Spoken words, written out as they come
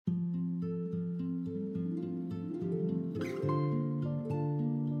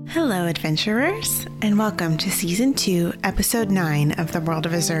Hello, adventurers, and welcome to Season 2, Episode 9 of the World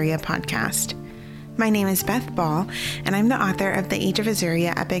of Azuria podcast. My name is Beth Ball, and I'm the author of the Age of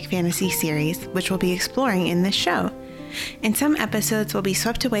Azuria epic fantasy series, which we'll be exploring in this show. In some episodes, we'll be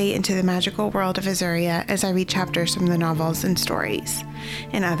swept away into the magical world of Azuria as I read chapters from the novels and stories.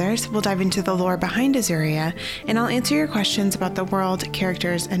 In others, we'll dive into the lore behind Azuria, and I'll answer your questions about the world,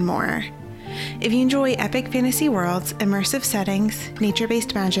 characters, and more. If you enjoy epic fantasy worlds, immersive settings,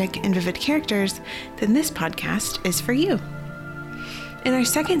 nature-based magic, and vivid characters, then this podcast is for you. In our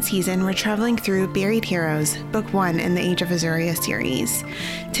second season, we're traveling through Buried Heroes, Book 1 in the Age of Azuria series.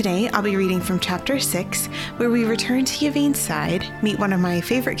 Today, I'll be reading from Chapter 6, where we return to Yvain's side, meet one of my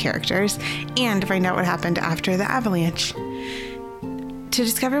favorite characters, and find out what happened after the avalanche. To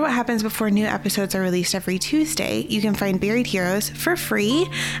discover what happens before new episodes are released every Tuesday, you can find Buried Heroes for free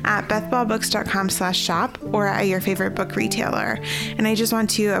at bethballbooks.com/shop or at your favorite book retailer. And I just want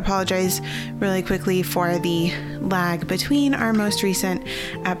to apologize really quickly for the lag between our most recent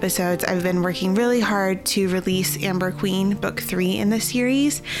episodes. I've been working really hard to release Amber Queen Book 3 in the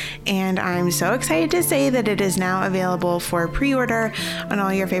series, and I'm so excited to say that it is now available for pre-order on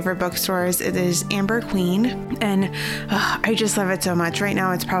all your favorite bookstores. It is Amber Queen, and I just love it so much. Right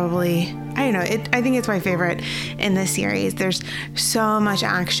now, it's probably, I think it's my favorite in this series. There's so much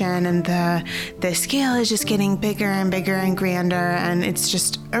action, and the scale is just getting bigger and bigger and grander, and it's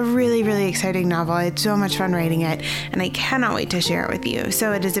just a really, really exciting novel. I had so much fun writing it, and I cannot wait to share it with you.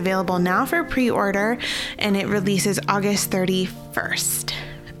 So it is available now for pre-order, and it releases August 31st.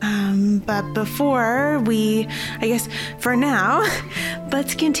 But before for now,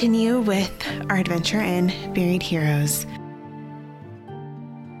 let's continue with our adventure in Buried Heroes.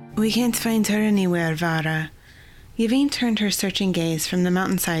 We can't find her anywhere, Vara. Yvain turned her searching gaze from the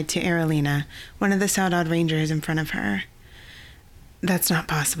mountainside to Aralina, one of the Saudade Rangers in front of her. That's not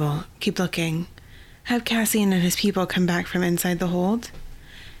possible. Keep looking. Have Cassian and his people come back from inside the hold?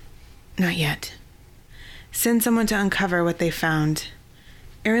 Not yet. Send someone to uncover what they found.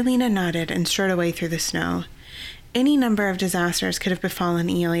 Aralina nodded and strode away through the snow. Any number of disasters could have befallen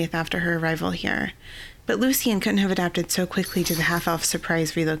Eolith after her arrival here. But Lucian couldn't have adapted so quickly to the half-elf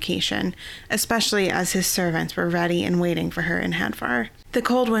surprise relocation, especially as his servants were ready and waiting for her in Hadvar. The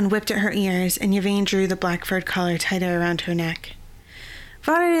cold wind whipped at her ears, and Yvain drew the black-furred collar tighter around her neck.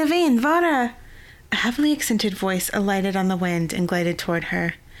 Vara, Yvain, Vara! A heavily accented voice alighted on the wind and glided toward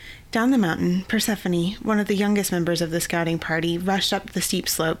her. Down the mountain, Persephone, one of the youngest members of the scouting party, rushed up the steep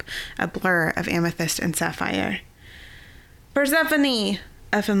slope, a blur of amethyst and sapphire. Persephone!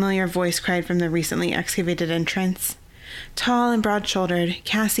 A familiar voice cried from the recently excavated entrance. Tall and broad-shouldered,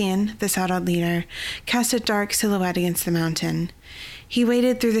 Cassian, the Saudade leader, cast a dark silhouette against the mountain. He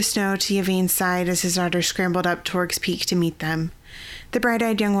waded through the snow to Yvain's side as his daughter scrambled up Torg's Peak to meet them. The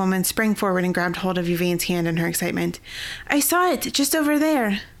bright-eyed young woman sprang forward and grabbed hold of Yvain's hand in her excitement. I saw it, just over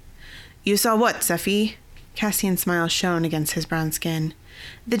there. You saw what, Sephi? Cassian's smile shone against his brown skin.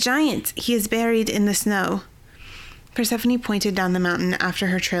 The giant. He is buried in the snow. Persephone pointed down the mountain after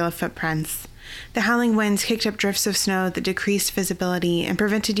her trail of footprints. The howling winds kicked up drifts of snow that decreased visibility and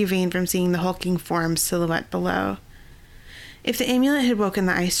prevented Yvain from seeing the hulking form's silhouette below. If the amulet had woken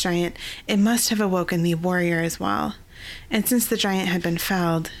the ice giant, it must have awoken the warrior as well. And since the giant had been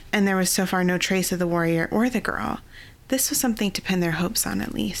felled, and there was so far no trace of the warrior or the girl, this was something to pin their hopes on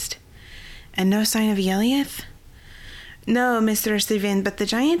at least. And no sign of Eolith? No, Mr. Yvain, but the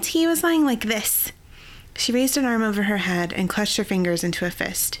giant, he was lying like this. She raised an arm over her head and clutched her fingers into a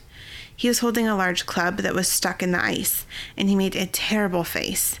fist. He was holding a large club that was stuck in the ice, and he made a terrible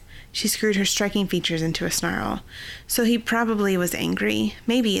face. She screwed her striking features into a snarl. So he probably was angry.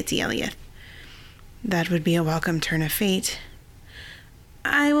 Maybe it's Eolith. That would be a welcome turn of fate.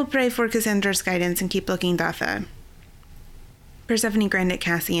 I will pray for Cassandra's guidance and keep looking, Datha. Persephone grinned at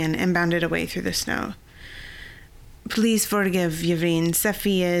Cassian and bounded away through the snow. Please forgive Yvain.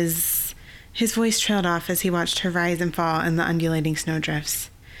 Sephi is... His voice trailed off as he watched her rise and fall in the undulating snowdrifts.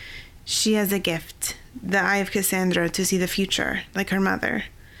 She has a gift, the eye of Cassandra, to see the future, like her mother.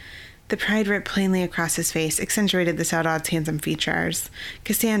 The pride writ plainly across his face accentuated the Saudade's handsome features.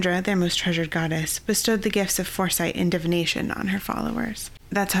 Cassandra, their most treasured goddess, bestowed the gifts of foresight and divination on her followers.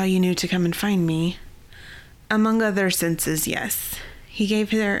 That's how you knew to come and find me. Among other senses, yes. He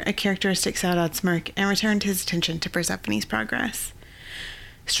gave her a characteristic Saudade smirk and returned his attention to Persephone's progress.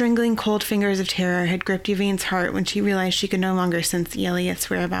 Strangling cold fingers of terror had gripped Yvain's heart when she realized she could no longer sense Eolith's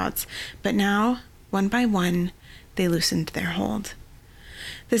whereabouts, but now, one by one, they loosened their hold.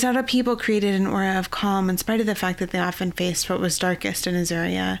 The Zada people created an aura of calm in spite of the fact that they often faced what was darkest in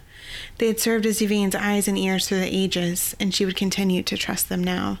Azuria. They had served as Yvain's eyes and ears through the ages, and she would continue to trust them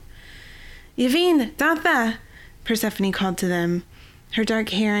now. "Yvain, Datha!" Persephone called to them. Her dark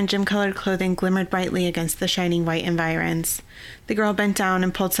hair and gem-colored clothing glimmered brightly against the shining white environs. The girl bent down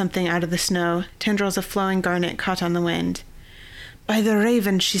and pulled something out of the snow, tendrils of flowing garnet caught on the wind. "By the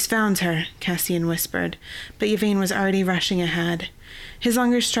raven, she's found her," Cassian whispered, but Yvain was already rushing ahead. His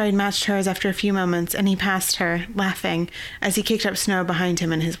longer stride matched hers after a few moments, and he passed her, laughing, as he kicked up snow behind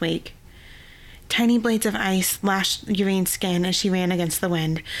him in his wake. Tiny blades of ice lashed Yvain's skin as she ran against the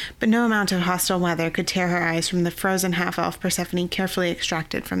wind, but no amount of hostile weather could tear her eyes from the frozen half-elf Persephone carefully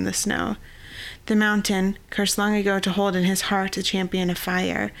extracted from the snow. The mountain, cursed long ago to hold in his heart a champion of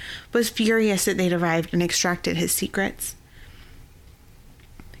fire, was furious that they'd arrived and extracted his secrets.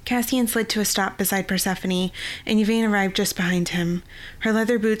 Cassian slid to a stop beside Persephone, and Yvain arrived just behind him. Her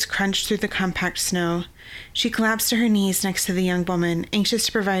leather boots crunched through the compact snow. She collapsed to her knees next to the young woman, anxious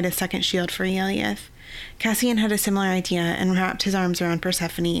to provide a second shield for Eliath. Cassian had a similar idea and wrapped his arms around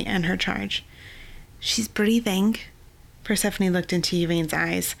Persephone and her charge. "She's breathing." Persephone looked into Yvain's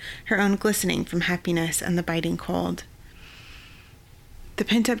eyes, her own glistening from happiness and the biting cold. The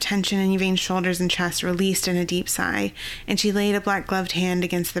pent-up tension in Yvain's shoulders and chest released in a deep sigh, and she laid a black-gloved hand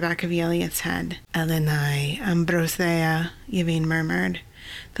against the back of Eliath's head. "Elenai, Ambrosea," Yvain murmured.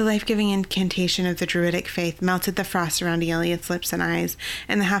 The life-giving incantation of the druidic faith melted the frost around Eliath's lips and eyes,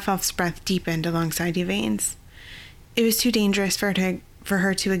 and the half-elf's breath deepened alongside Yvain's. It was too dangerous for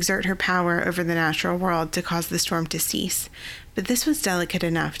her to exert her power over the natural world to cause the storm to cease, but this was delicate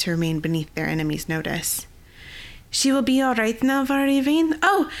enough to remain beneath their enemy's notice. "She will be all right now, Var Yvain?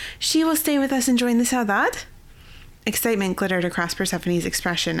 Oh, she will stay with us and join the Saudade?" Excitement glittered across Persephone's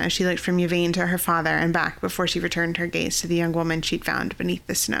expression as she looked from Yvain to her father and back before she returned her gaze to the young woman she'd found beneath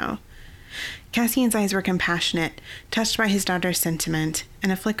the snow. Cassian's eyes were compassionate, touched by his daughter's sentiment,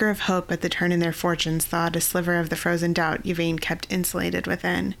 and a flicker of hope at the turn in their fortunes thawed a sliver of the frozen doubt Yvain kept insulated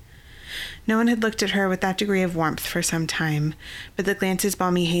within. No one had looked at her with that degree of warmth for some time, but the glance's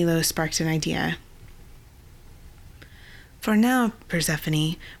balmy halo sparked an idea. "For now,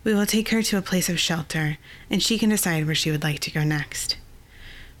 Persephone, we will take her to a place of shelter, and she can decide where she would like to go next."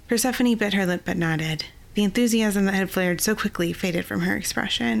 Persephone bit her lip but nodded. The enthusiasm that had flared so quickly faded from her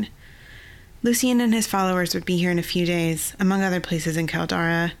expression. Lucian and his followers would be here in a few days, among other places in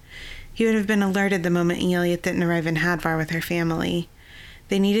Caldara. He would have been alerted the moment Eliath didn't arrive in Hadvar with her family.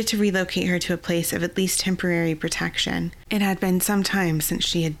 They needed to relocate her to a place of at least temporary protection. It had been some time since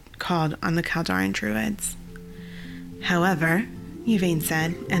she had called on the Caldaran druids. "However," Yvain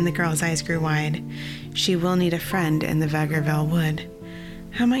said, and the girl's eyes grew wide, "she will need a friend in the Vagervel Wood.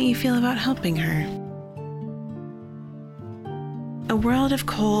 How might you feel about helping her?" A world of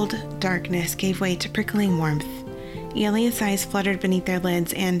cold darkness gave way to prickling warmth. Eliath's eyes fluttered beneath their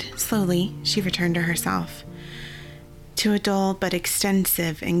lids, and, slowly, she returned to herself. To a dull but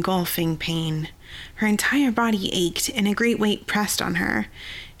extensive, engulfing pain. Her entire body ached, and a great weight pressed on her.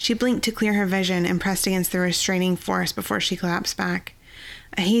 She blinked to clear her vision and pressed against the restraining force before she collapsed back.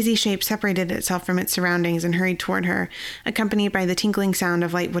 A hazy shape separated itself from its surroundings and hurried toward her, accompanied by the tinkling sound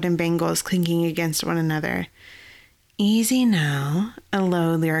of light wooden bangles clinking against one another. "Easy now," a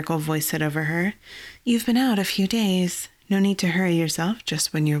low, lyrical voice said over her. "You've been out a few days. No need to hurry yourself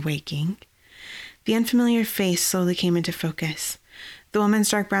just when you're waking." The unfamiliar face slowly came into focus. The woman's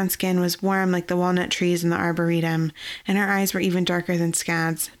dark brown skin was warm like the walnut trees in the arboretum, and her eyes were even darker than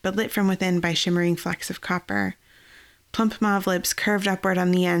Skad's, but lit from within by shimmering flecks of copper. Plump mauve lips curved upward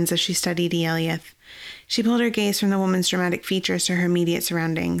on the ends as she studied Eliath. She pulled her gaze from the woman's dramatic features to her immediate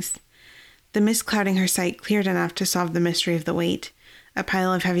surroundings. The mist clouding her sight cleared enough to solve the mystery of the weight. A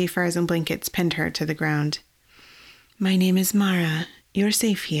pile of heavy furs and blankets pinned her to the ground. "My name is Mara. You're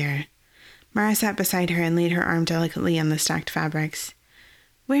safe here." Mara sat beside her and laid her arm delicately on the stacked fabrics.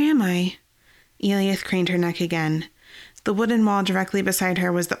 "Where am I?" Eliath craned her neck again. The wooden wall directly beside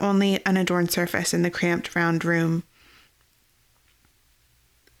her was the only unadorned surface in the cramped, round room.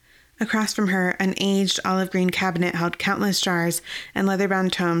 Across from her, an aged olive-green cabinet held countless jars and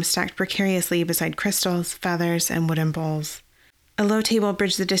leather-bound tomes stacked precariously beside crystals, feathers, and wooden bowls. A low table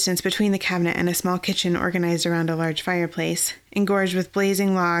bridged the distance between the cabinet and a small kitchen organized around a large fireplace, engorged with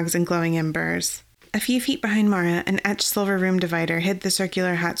blazing logs and glowing embers. A few feet behind Mara, an etched silver room divider hid the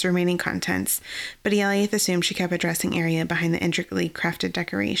circular hut's remaining contents, but Eliath assumed she kept a dressing area behind the intricately crafted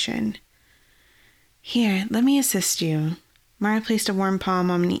decoration. "Here, let me assist you." Mara placed a warm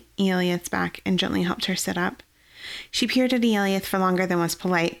palm on Eliath's back and gently helped her sit up. She peered at Eliath for longer than was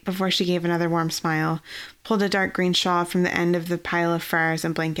polite before she gave another warm smile, pulled a dark green shawl from the end of the pile of furs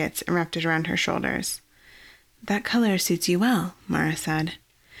and blankets, and wrapped it around her shoulders. "That color suits you well," Mara said.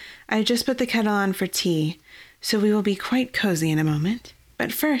 "I just put the kettle on for tea, so we will be quite cozy in a moment.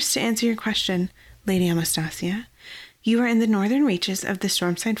 But first, to answer your question, Lady Amastasia, you are in the northern reaches of the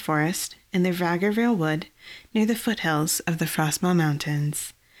Stormside Forest, in the Vagervale Wood, near the foothills of the Frostmaw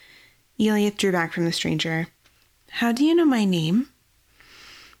Mountains." Eliath drew back from the stranger. "How do you know my name?"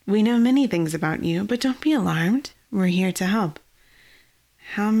 "We know many things about you, but don't be alarmed. We're here to help."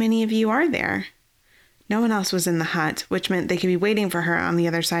 "How many of you are there?" No one else was in the hut, which meant they could be waiting for her on the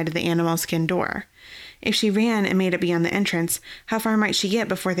other side of the animal skin door. If she ran and made it beyond the entrance, how far might she get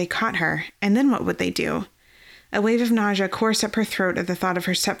before they caught her? And then what would they do? A wave of nausea coursed up her throat at the thought of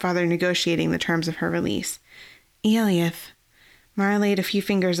her stepfather negotiating the terms of her release. "Eliath." Mara laid a few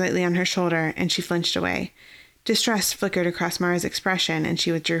fingers lightly on her shoulder, and she flinched away. Distress flickered across Mara's expression, and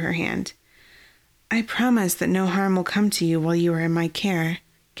she withdrew her hand. "I promise that no harm will come to you while you are in my care.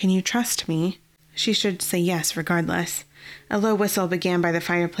 Can you trust me?" She should say yes, regardless. A low whistle began by the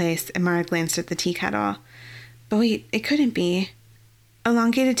fireplace, and Mara glanced at the tea kettle. But wait, it couldn't be.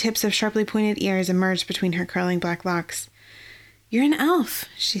 Elongated tips of sharply pointed ears emerged between her curling black locks. "You're an elf,"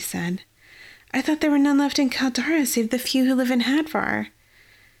 she said. "I thought there were none left in Caldara save the few who live in Hadvar."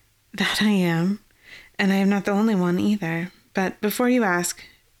 "That I am, and I am not the only one either. But before you ask,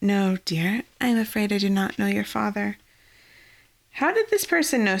 no, dear, I am afraid I do not know your father." How did this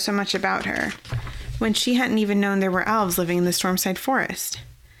person know so much about her, when she hadn't even known there were elves living in the Stormside Forest?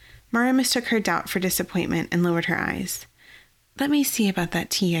 Mara mistook her doubt for disappointment and lowered her eyes. "Let me see about that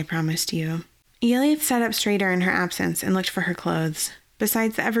tea I promised you." Eliath sat up straighter in her absence and looked for her clothes.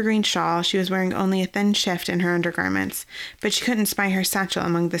 Besides the evergreen shawl, she was wearing only a thin shift in her undergarments, but she couldn't spy her satchel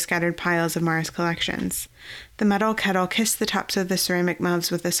among the scattered piles of Mara's collections. The metal kettle kissed the tops of the ceramic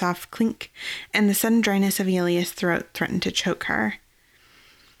mugs with a soft clink, and the sudden dryness of Eliath's throat threatened to choke her.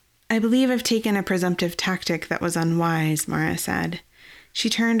 "I believe I've taken a presumptive tactic that was unwise," Mara said.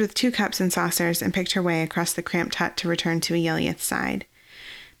 She turned with 2 cups and saucers and picked her way across the cramped hut to return to Eliath's side.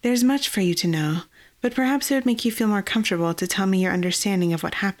 "There's much for you to know, but perhaps it would make you feel more comfortable to tell me your understanding of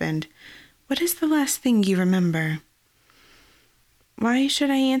what happened. What is the last thing you remember?" "Why should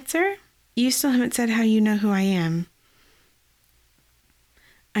I answer? You still haven't said how you know who I am."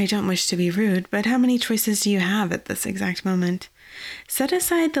 "I don't wish to be rude, but how many choices do you have at this exact moment? Set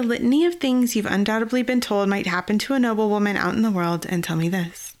aside the litany of things you've undoubtedly been told might happen to a noblewoman out in the world and tell me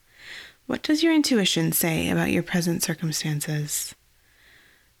this. What does your intuition say about your present circumstances?"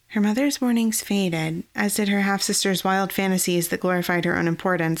 Her mother's warnings faded, as did her half-sister's wild fantasies that glorified her own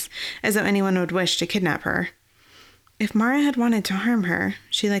importance, as though anyone would wish to kidnap her. If Mara had wanted to harm her,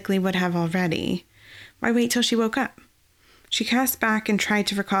 she likely would have already. Why wait till she woke up? She cast back and tried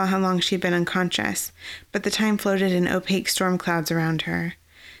to recall how long she had been unconscious, but the time floated in opaque storm clouds around her.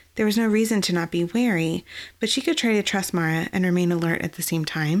 There was no reason to not be wary, but she could try to trust Mara and remain alert at the same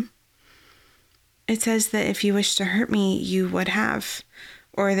time. "It says that if you wished to hurt me, you would have,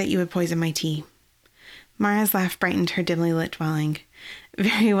 or that you would poison my tea." Mara's laugh brightened her dimly lit dwelling.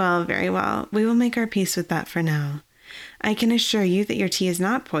 Very well, very well. We will make our peace with that for now. I can assure you that your tea is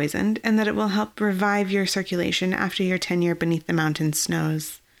not poisoned, and that it will help revive your circulation after your tenure beneath the mountain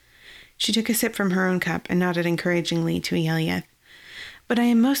snows." She took a sip from her own cup and nodded encouragingly to Eliath. "But I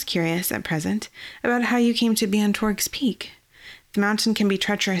am most curious, at present, about how you came to be on Torg's Peak. The mountain can be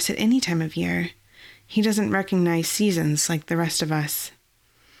treacherous at any time of year. He doesn't recognize seasons like the rest of us."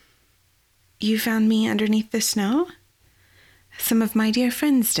 "You found me underneath the snow?" "Some of my dear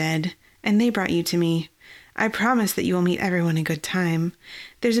friends did, and they brought you to me. I promise that you will meet everyone in good time.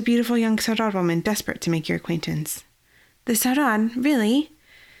 There's a beautiful young Saudade woman desperate to make your acquaintance." "The Saudade? Really?"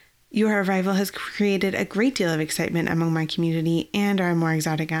 "Your arrival has created a great deal of excitement among my community and our more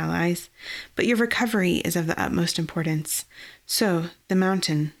exotic allies, but your recovery is of the utmost importance. So, the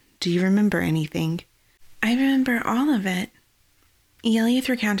mountain, do you remember anything?" "I remember all of it." Eliath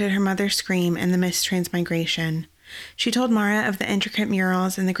recounted her mother's scream and the mist transmigration. She told Mara of the intricate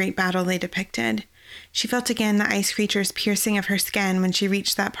murals and the great battle they depicted. She felt again the ice creature's piercing of her skin when she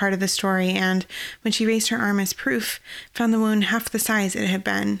reached that part of the story and, when she raised her arm as proof, found the wound half the size it had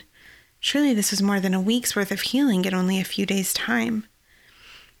been. Surely this was more than a week's worth of healing in only a few days' time.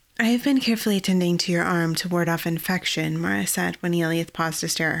 "I have been carefully tending to your arm to ward off infection," Mara said when Eliath paused to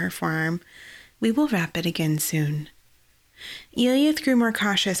stare at her forearm. "We will wrap it again soon." Eliath grew more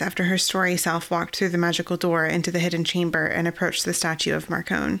cautious after her story self walked through the magical door into the hidden chamber and approached the statue of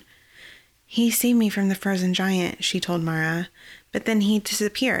Marcone. "He saved me from the frozen giant," she told Mara, "but then he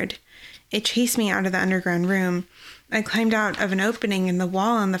disappeared. It chased me out of the underground room. I climbed out of an opening in the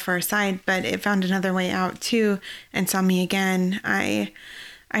wall on the far side, but it found another way out too and saw me again. I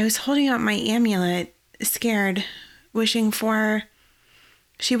was holding out my amulet, scared, wishing for...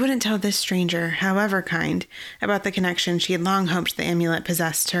 She wouldn't tell this stranger, however kind, about the connection she had long hoped the amulet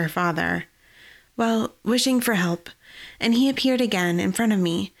possessed to her father. Well, wishing for help, and he appeared again in front of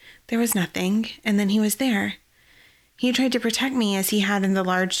me. There was nothing, and then he was there. He tried to protect me as he had in the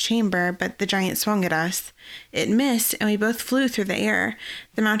large chamber, but the giant swung at us. It missed, and we both flew through the air.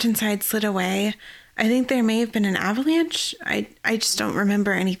 The mountainside slid away. I think there may have been an avalanche. I just don't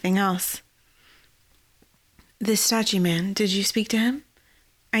remember anything else. This statue man, did you speak to him?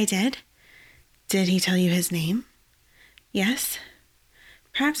 I did. Did he tell you his name? Yes.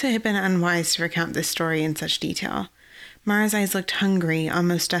 Perhaps it had been unwise to recount this story in such detail. Mara's eyes looked hungry,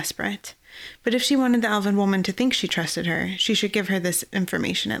 almost desperate. But if she wanted the elven woman to think she trusted her, she should give her this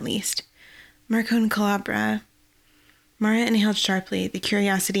information at least. Marcone Calabra. Mara inhaled sharply, the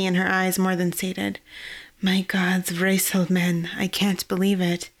curiosity in her eyes more than sated. My gods, Vraiselmen, I can't believe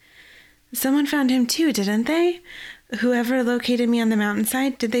it. Someone found him too, didn't they? Whoever located me on the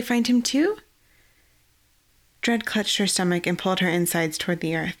mountainside, did they find him too? Dread clutched her stomach and pulled her insides toward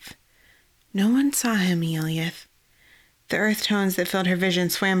the earth. No one saw him, Eliath. The earth tones that filled her vision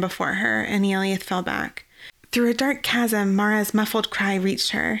swam before her, and Eliath fell back. Through a dark chasm, Mara's muffled cry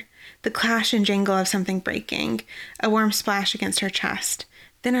reached her. The clash and jangle of something breaking, a warm splash against her chest,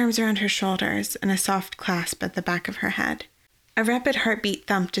 thin arms around her shoulders, and a soft clasp at the back of her head. A rapid heartbeat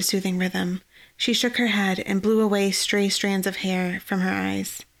thumped a soothing rhythm. She shook her head and blew away stray strands of hair from her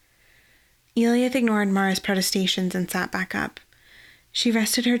eyes. Eliath ignored Mara's protestations and sat back up. She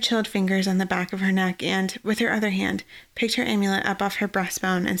rested her chilled fingers on the back of her neck and, with her other hand, picked her amulet up off her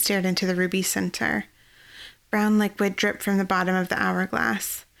breastbone and stared into the ruby center. Brown liquid dripped from the bottom of the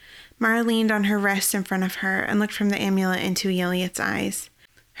hourglass. Mara leaned on her wrist in front of her and looked from the amulet into Eliath's eyes.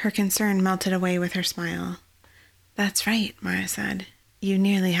 Her concern melted away with her smile. That's right, Mara said. You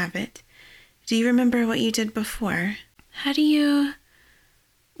nearly have it. Do you remember what you did before?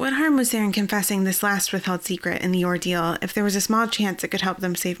 What harm was there in confessing this last withheld secret in the ordeal if there was a small chance it could help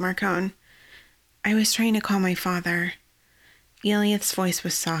them save Marcone? I was trying to call my father. Eliath's voice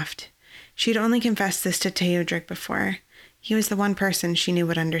was soft. She had only confessed this to Teodric before. He was the one person she knew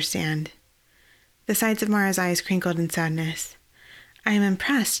would understand. The sides of Mara's eyes crinkled in sadness. I am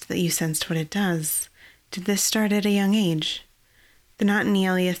impressed that you sensed what it does. Did this start at a young age? The knot in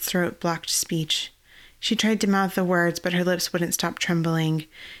Eliath's throat blocked speech. She tried to mouth the words, but her lips wouldn't stop trembling.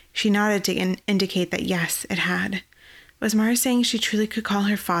 She nodded to indicate that yes, it had. Was Mara saying she truly could call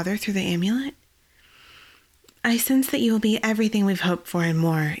her father through the amulet? I sense that you will be everything we've hoped for and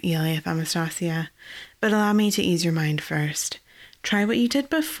more, Eliath Amastasia. But allow me to ease your mind first. Try what you did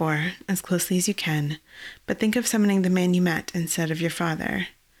before, as closely as you can, but think of summoning the man you met instead of your father.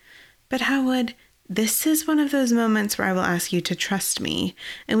 But how would... This is one of those moments where I will ask you to trust me,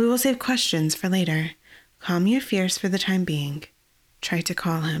 and we will save questions for later. Calm your fears for the time being. Try to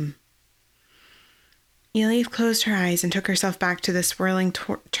call him. Eliath closed her eyes and took herself back to the swirling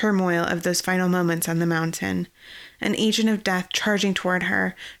turmoil of those final moments on the mountain. An agent of death charging toward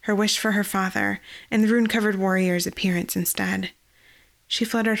her, her wish for her father, and the rune-covered warrior's appearance instead. She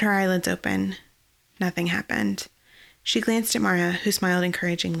fluttered her eyelids open. Nothing happened. She glanced at Mara, who smiled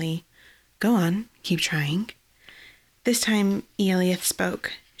encouragingly. Go on, keep trying. This time, Eliath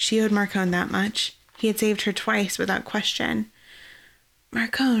spoke. She owed Marcone that much. He had saved her twice without question.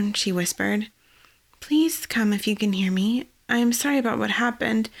 Marcone, she whispered. Please come if you can hear me. I am sorry about what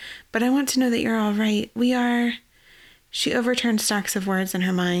happened, but I want to know that you're all right. We are... She overturned stacks of words in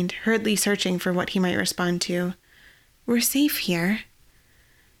her mind, hurriedly searching for what he might respond to. We're safe here.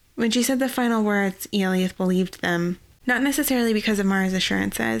 When she said the final words, Eliath believed them. Not necessarily because of Mara's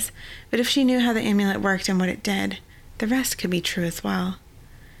assurances, but if she knew how the amulet worked and what it did, the rest could be true as well.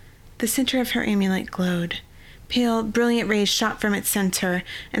 The center of her amulet glowed. Pale, brilliant rays shot from its center,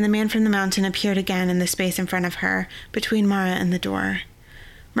 and the man from the mountain appeared again in the space in front of her, between Mara and the door.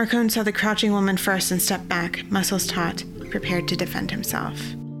 Marcone saw the crouching woman first and stepped back, muscles taut, prepared to defend himself.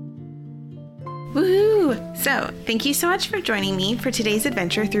 Woohoo! So, thank you so much for joining me for today's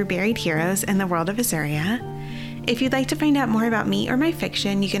adventure through Buried Heroes and the world of Azuria. If you'd like to find out more about me or my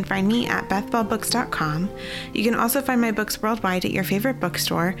fiction, you can find me at bethbellbooks.com. You can also find my books worldwide at your favorite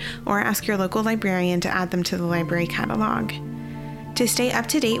bookstore or ask your local librarian to add them to the library catalog. To stay up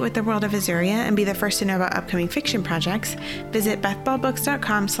to date with the world of Azuria and be the first to know about upcoming fiction projects, visit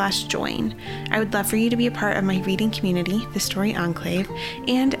bethbellbooks.com/join. I would love for you to be a part of my reading community, the Story Enclave,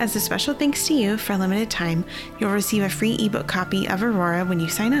 and as a special thanks to you, for a limited time, you'll receive a free ebook copy of Aurora when you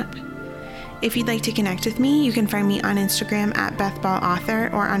sign up. If you'd like to connect with me, you can find me on Instagram at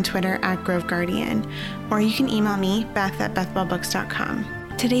BethBallAuthor or on Twitter at Grove Guardian, or you can email me, beth@bethballbooks.com.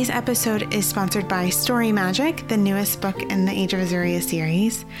 Today's episode is sponsored by Story Magic, the newest book in the Age of Azuria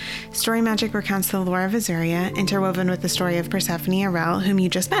series. Story Magic recounts the lore of Azuria, interwoven with the story of Persephone Arel, whom you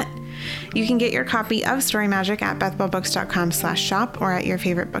just met. You can get your copy of Story Magic at bethballbooks.com/shop or at your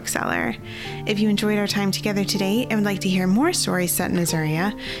favorite bookseller. If you enjoyed our time together today and would like to hear more stories set in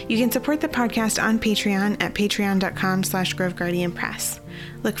Azuria, you can support the podcast on Patreon at patreon.com/groveguardianpress.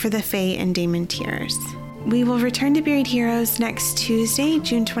 Look for the Fae and Daemon tiers. We will return to Buried Heroes next Tuesday,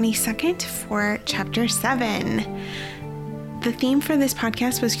 June 22nd, for Chapter 7. The theme for this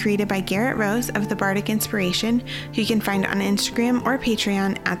podcast was created by Garrett Rose of The Bardic Inspiration, who you can find on Instagram or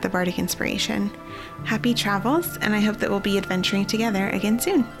Patreon at The Bardic Inspiration. Happy travels, and I hope that we'll be adventuring together again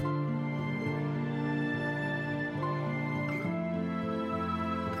soon.